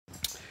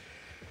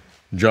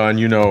John,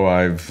 you know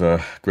I've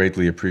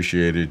greatly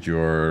appreciated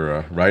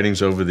your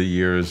writings over the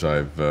years.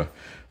 I've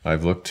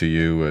looked to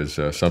you as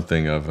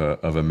something of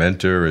a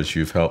mentor, as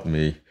you've helped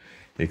me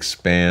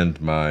expand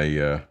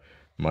my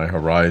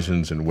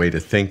horizons and way to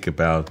think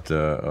about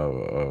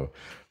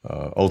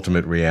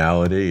ultimate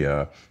reality.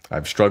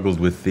 I've struggled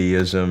with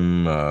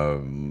theism,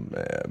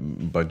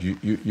 but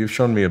you've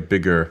shown me a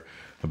bigger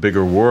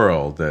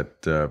world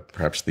that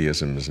perhaps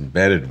theism is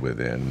embedded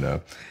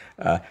within.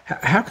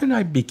 How can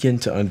I begin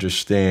to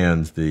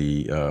understand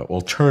the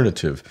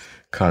alternative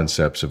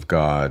concepts of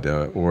God,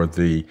 or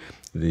the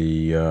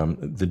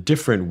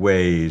different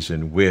ways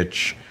in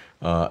which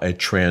a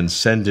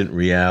transcendent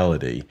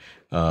reality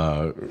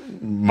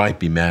might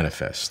be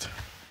manifest?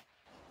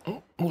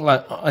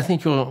 Well, I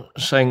think you're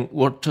saying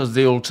what are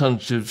the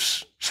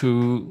alternatives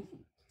to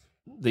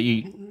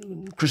the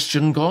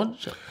Christian God?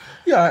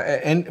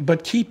 Yeah,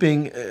 but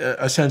keeping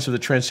a sense of the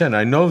transcendent.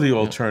 I know the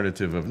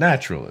alternative of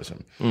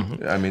naturalism.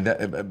 Mm-hmm. I mean,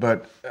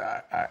 but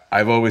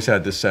I've always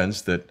had the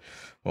sense that,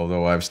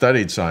 although I've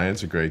studied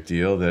science a great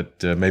deal,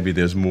 that maybe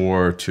there's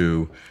more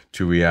to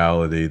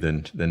reality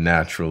than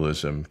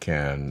naturalism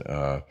can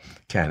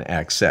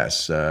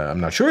access. I'm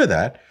not sure of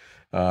that.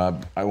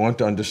 I want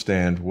to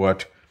understand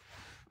what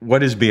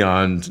is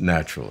beyond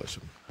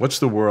naturalism. What's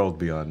the world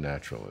beyond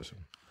naturalism?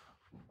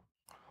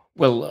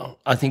 Well,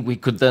 I think we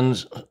could then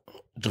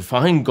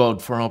define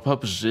God for our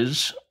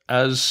purposes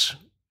as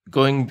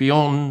going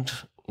beyond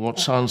what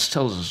science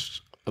tells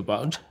us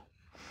about.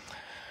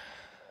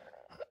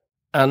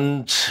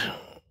 And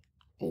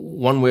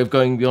one way of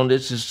going beyond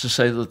it is to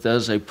say that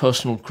there's a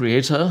personal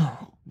creator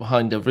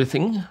behind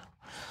everything.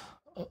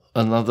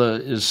 Another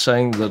is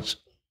saying that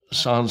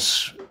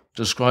science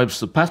describes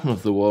the pattern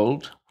of the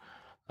world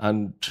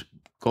and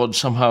God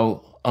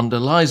somehow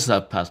underlies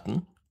that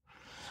pattern.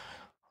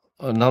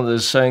 Another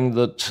is saying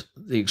that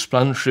the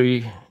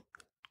explanatory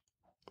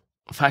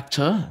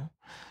factor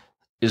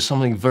is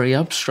something very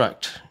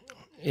abstract.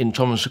 In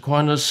Thomas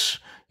Aquinas,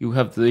 you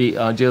have the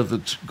idea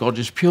that God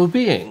is pure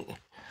being,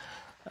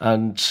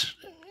 and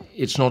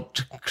it's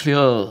not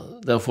clear,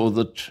 therefore,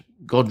 that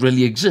God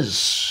really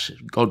exists.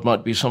 God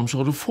might be some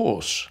sort of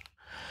force.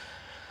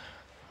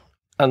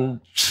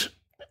 And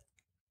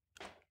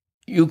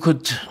you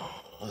could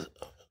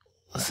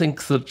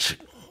think that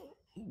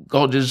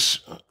God is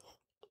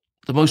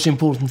the most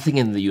important thing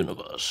in the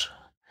universe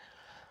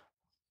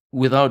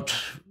without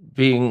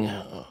being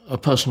a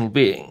personal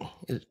being.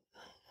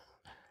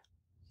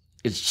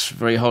 It's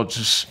very hard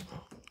to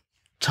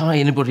tie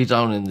anybody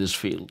down in this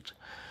field.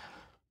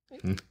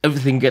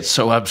 Everything gets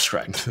so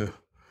abstract.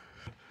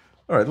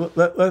 All right,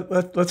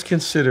 let's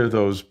consider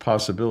those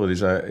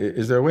possibilities.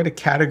 Is there a way to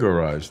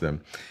categorize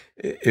them?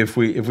 If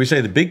we say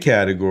the big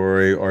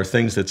category are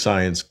things that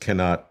science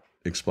cannot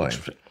explain,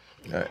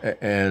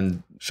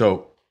 and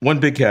so one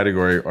big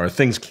category are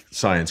things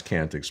science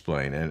can't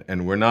explain,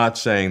 and we're not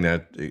saying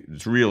that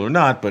it's real or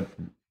not, but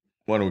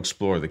want to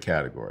explore the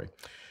category.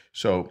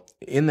 So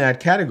in that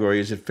category,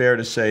 is it fair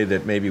to say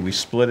that maybe we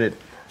split it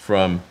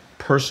from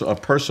a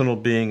personal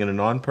being and a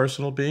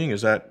non-personal being?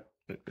 Is that...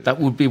 That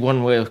would be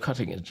one way of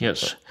cutting it,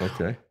 yes.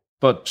 Okay.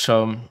 But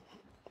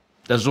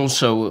there's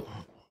also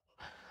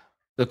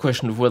the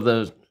question of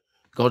whether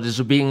God is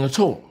a being at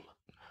all,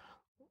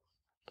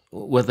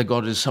 whether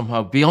God is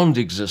somehow beyond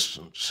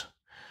existence,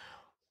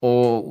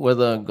 or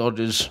whether God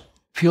is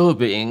pure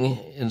being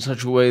in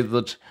such a way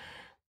that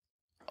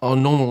our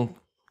normal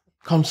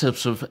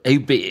concepts of a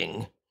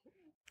being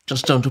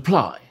just don't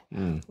apply,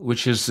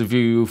 which is the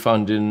view you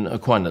found in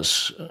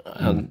Aquinas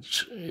and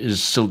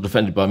is still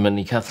defended by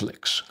many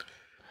Catholics.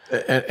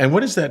 And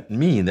what does that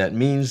mean? That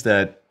means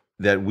that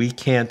we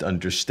can't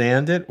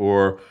understand it,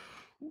 or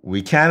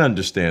we can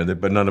understand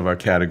it, but none of our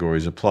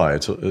categories apply.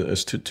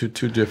 It's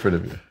too different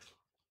of you.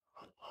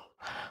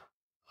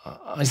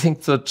 I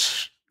think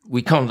that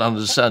we can't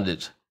understand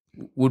it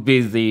would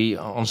be the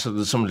answer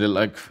that somebody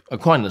like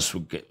Aquinas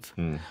would give.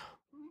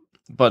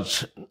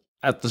 But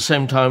at the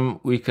same time,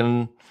 we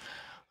can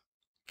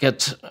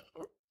get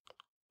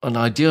an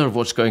idea of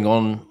what's going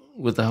on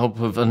with the help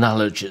of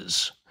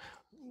analogies.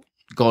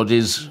 God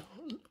is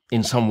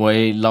in some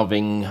way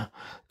loving.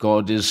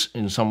 God is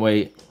in some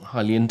way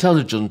highly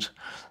intelligent.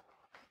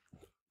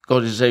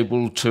 God is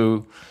able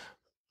to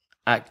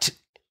act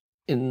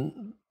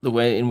in the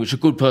way in which a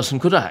good person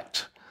could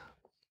act.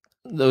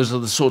 Those are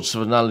the sorts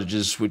of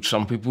analogies which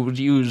some people would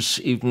use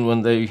even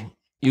when they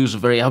use a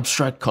very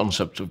abstract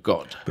concept of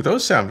God. But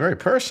those sound very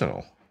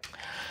personal.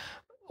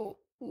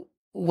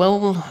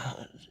 Well,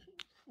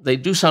 they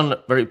do sound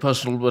very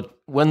personal, but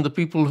when the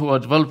people who are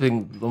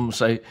developing them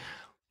say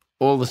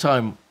all the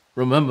time,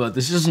 remember,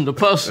 this isn't a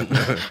person.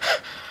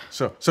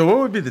 So what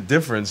would be the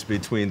difference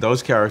between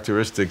those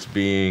characteristics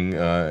being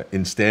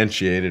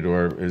instantiated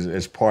or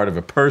as part of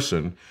a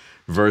person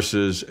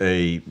versus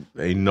a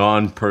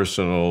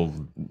non-personal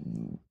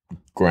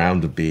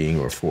ground of being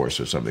or force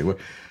or something?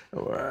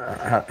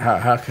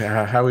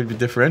 How would we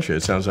differentiate?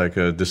 It sounds like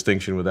a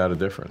distinction without a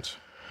difference.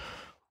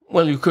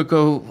 Well, you could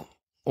go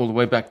all the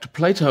way back to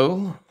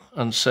Plato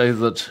and say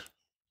that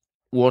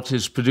what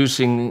is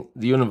producing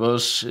the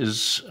universe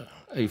is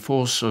a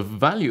force of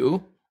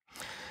value,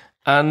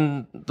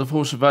 and the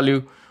force of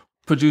value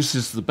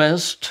produces the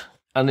best,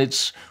 and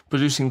it's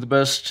producing the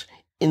best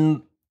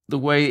in the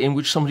way in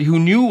which somebody who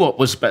knew what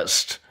was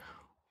best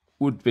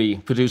would be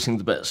producing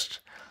the best.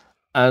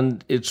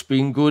 And it's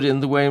being good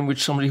in the way in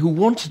which somebody who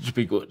wanted to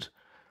be good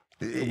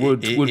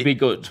would be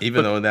good.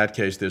 Even though in that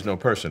case there's no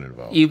person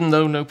involved. Even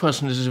though no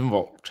person is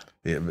involved.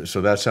 Yeah,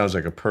 so that sounds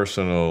like a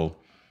personal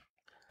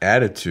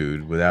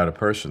attitude without a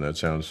person. That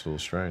sounds a little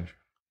strange.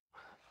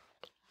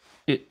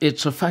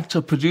 It's a factor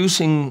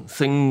producing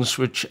things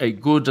which a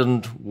good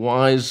and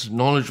wise,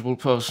 knowledgeable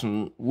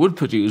person would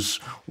produce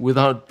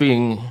without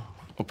being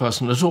a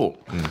person at all.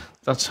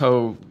 That's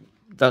how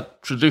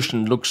that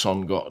tradition looks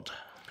on God.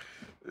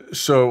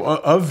 So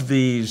of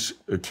these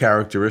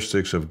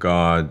characteristics of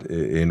God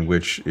in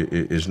which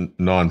is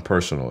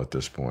non-personal at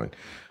this point,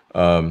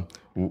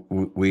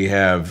 we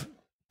have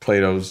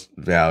Plato's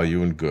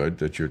value and good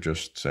that you're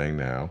just saying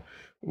now.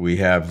 We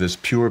have this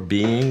pure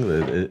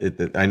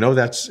being. I know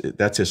that's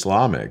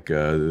Islamic,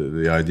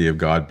 the idea of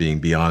God being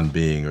beyond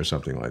being or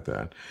something like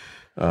that.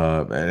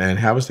 And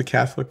how does the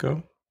Catholic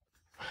go?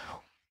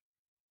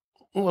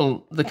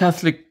 Well, the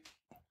Catholic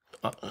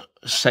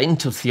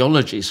saint of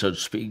theology, so to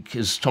speak,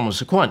 is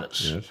Thomas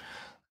Aquinas. Yes.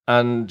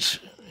 And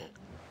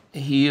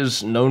he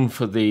is known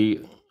for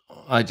the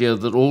idea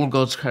that all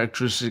God's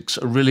characteristics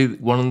are really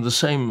one and the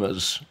same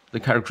as the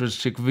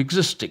characteristic of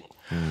existing.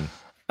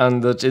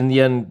 And that in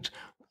the end,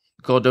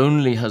 God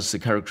only has the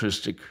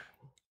characteristic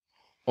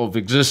of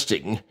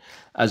existing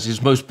as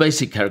his most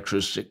basic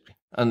characteristic,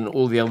 and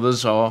all the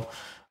others are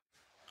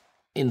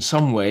in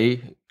some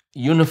way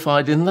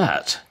unified in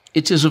that.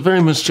 It is a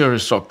very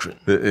mysterious doctrine.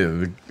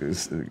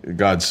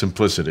 God's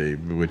simplicity,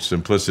 which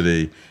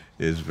simplicity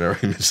is very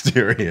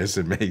mysterious.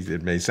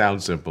 It may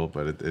sound simple,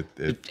 but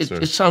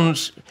it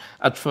sounds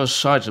at first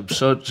sight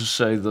absurd to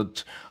say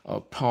that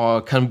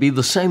power can be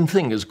the same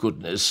thing as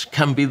goodness,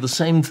 can be the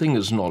same thing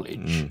as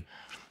knowledge.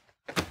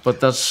 But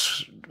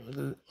that's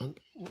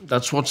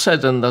what's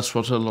said, and that's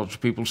what a lot of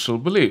people still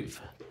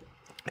believe.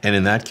 And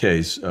in that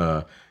case,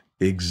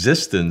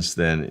 existence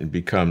then it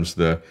becomes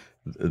the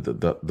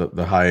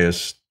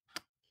highest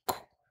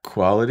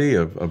quality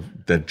of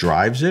that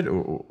drives it,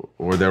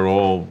 or they're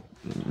all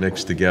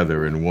mixed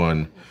together in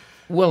one.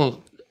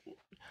 Well,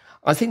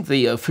 I think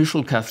the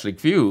official Catholic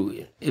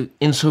view,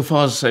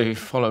 insofar as they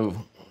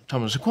follow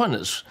Thomas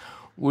Aquinas,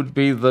 would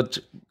be that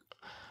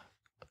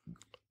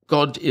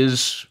God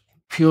is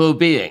pure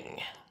being,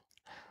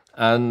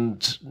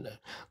 and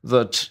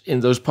that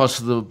in those parts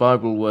of the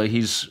Bible where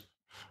he's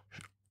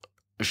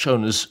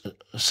shown as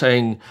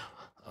saying,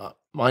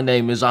 my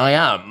name is I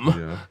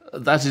am,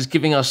 that is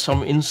giving us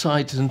some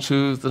insight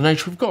into the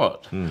nature of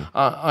God.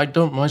 I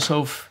don't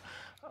myself,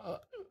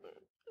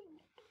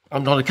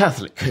 I'm not a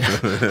Catholic,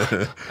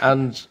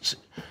 and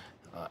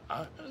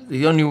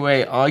the only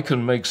way I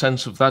can make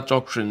sense of that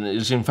doctrine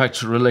is in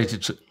fact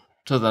related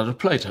to that of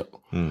Plato.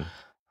 And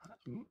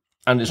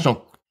it's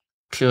not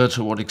clear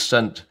to what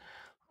extent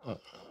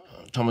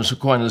Thomas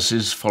Aquinas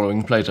is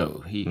following Plato.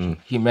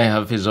 He may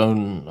have his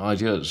own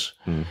ideas.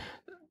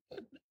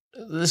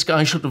 This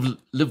guy should have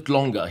lived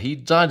longer. He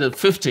died at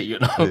 50, you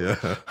know.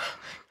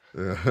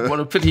 What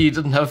a pity he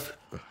didn't have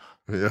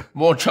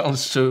more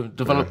chance to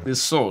develop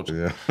this thought.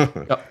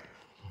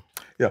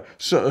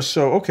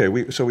 So okay.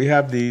 We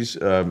have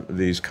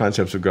these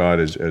concepts of God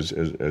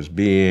as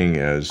being,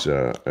 as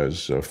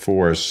a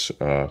force.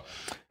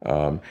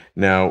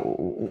 Now,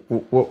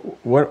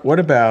 what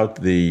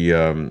about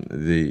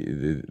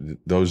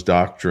those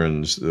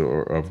doctrines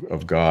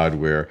of God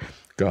where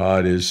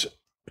God is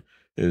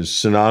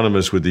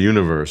synonymous with the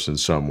universe in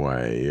some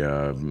way?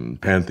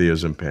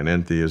 Pantheism,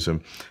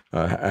 panentheism.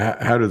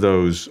 How do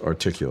those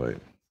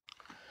articulate?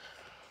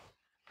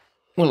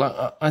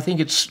 Well, I think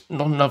it's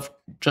not enough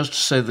just to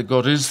say that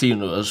God is the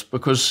universe,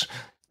 because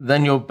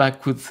then you're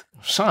back with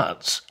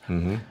science.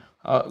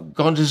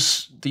 God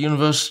is the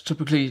universe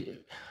typically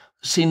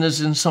seen as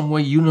in some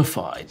way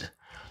unified.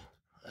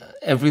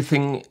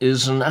 Everything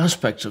is an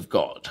aspect of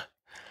God.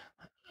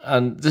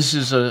 And this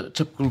is a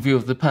typical view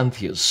of the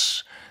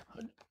pantheists.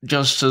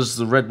 Just as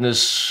the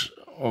redness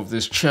of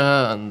this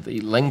chair and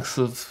the length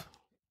of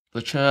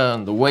the chair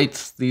and the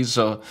weight, these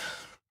are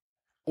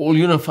all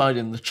unified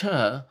in the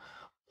chair,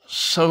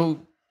 so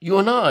you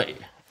and I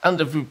and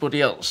everybody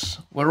else,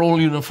 we're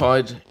all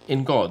unified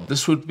in God.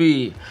 This would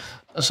be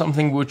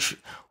something which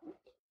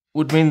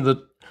would mean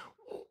that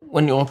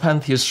when you're a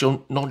pantheist,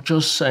 you're not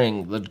just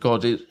saying that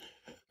God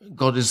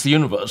is the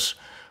universe,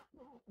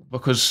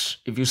 because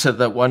if you said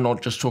that, why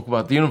not just talk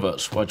about the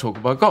universe? Why talk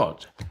about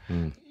God?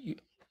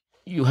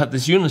 You have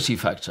this unity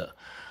factor.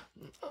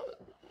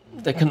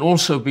 There can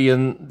also be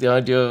in the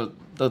idea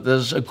that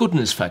there's a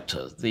goodness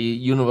factor. The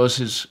universe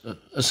is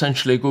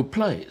essentially a good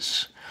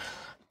place.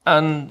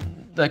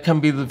 And there can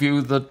be the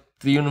view that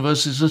the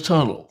universe is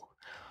eternal.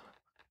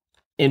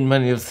 In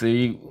many of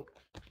the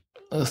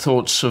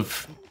thoughts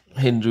of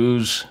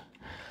Hindus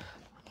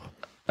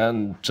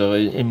and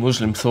in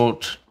Muslim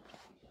thought,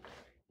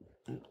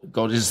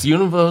 God is the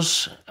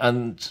universe,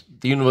 and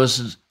the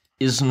universe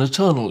is an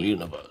eternal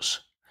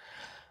universe.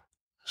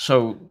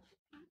 So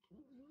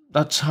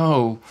that's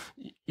how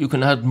you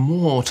can add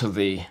more to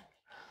the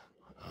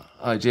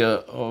idea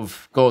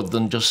of God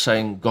than just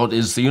saying God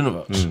is the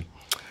universe.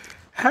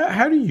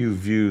 How do you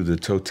view the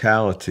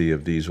totality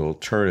of these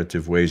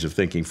alternative ways of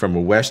thinking from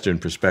a Western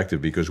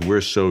perspective? Because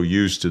we're so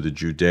used to the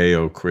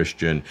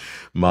Judeo-Christian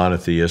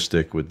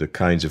monotheistic with the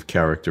kinds of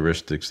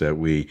characteristics that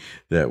we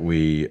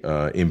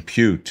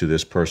impute to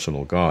this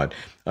personal God.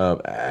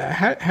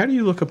 How do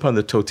you look upon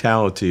the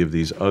totality of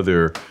these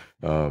other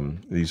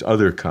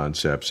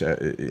concepts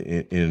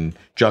in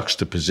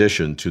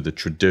juxtaposition to the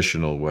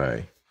traditional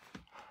way?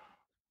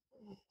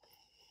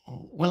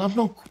 Well, I'm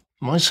not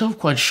myself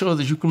quite sure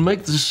that you can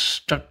make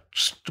this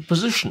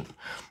juxtaposition,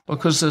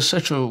 because there's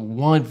such a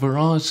wide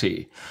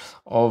variety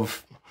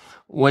of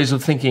ways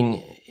of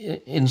thinking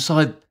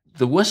inside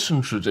the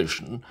Western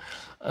tradition,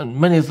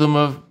 and many of them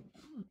are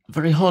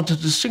very hard to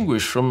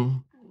distinguish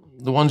from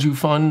the ones you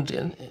find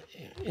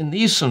in the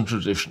Eastern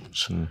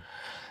traditions.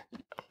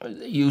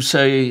 You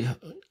say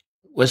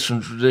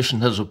Western tradition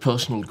has a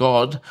personal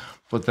God,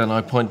 but then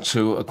I point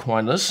to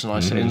Aquinas, and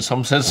I say, in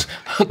some sense,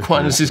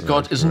 Aquinas'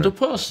 God isn't a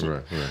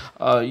person.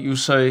 You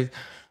say,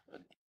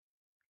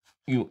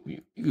 you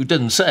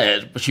didn't say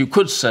it, but you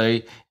could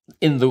say,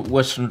 in the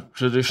Western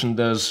tradition,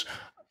 there's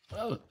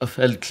a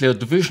fairly clear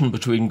division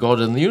between God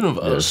and the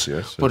universe.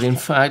 But in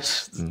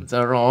fact,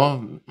 there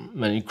are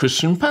many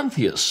Christian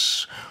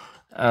pantheists,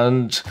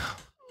 and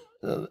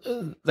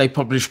they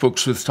publish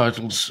books with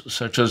titles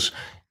such as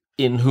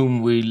 "In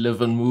Whom We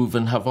Live and Move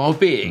and Have Our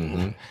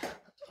Being."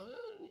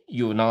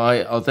 You and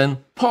I are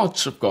then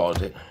parts of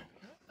God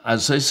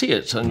as they see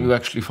it. And you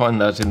actually find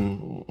that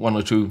in one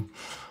or two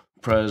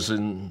prayers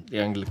in the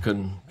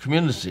Anglican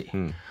community.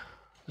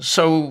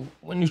 So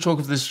when you talk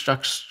of this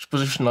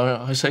juxtaposition,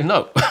 I say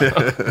no,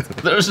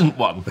 there isn't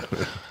one.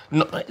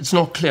 No, it's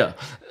not clear.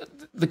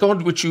 The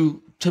God which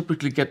you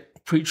typically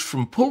get preached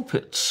from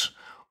pulpits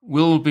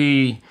will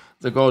be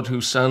the God who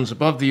stands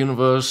above the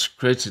universe,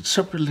 created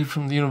separately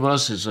from the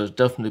universe, is a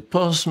definite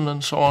person,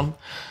 and so on.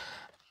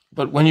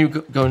 But when you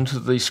go into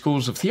the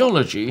schools of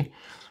theology,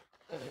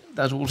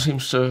 that all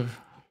seems to,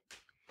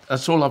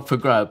 that's all up for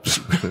grabs.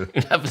 You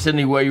can have it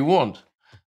any way you want.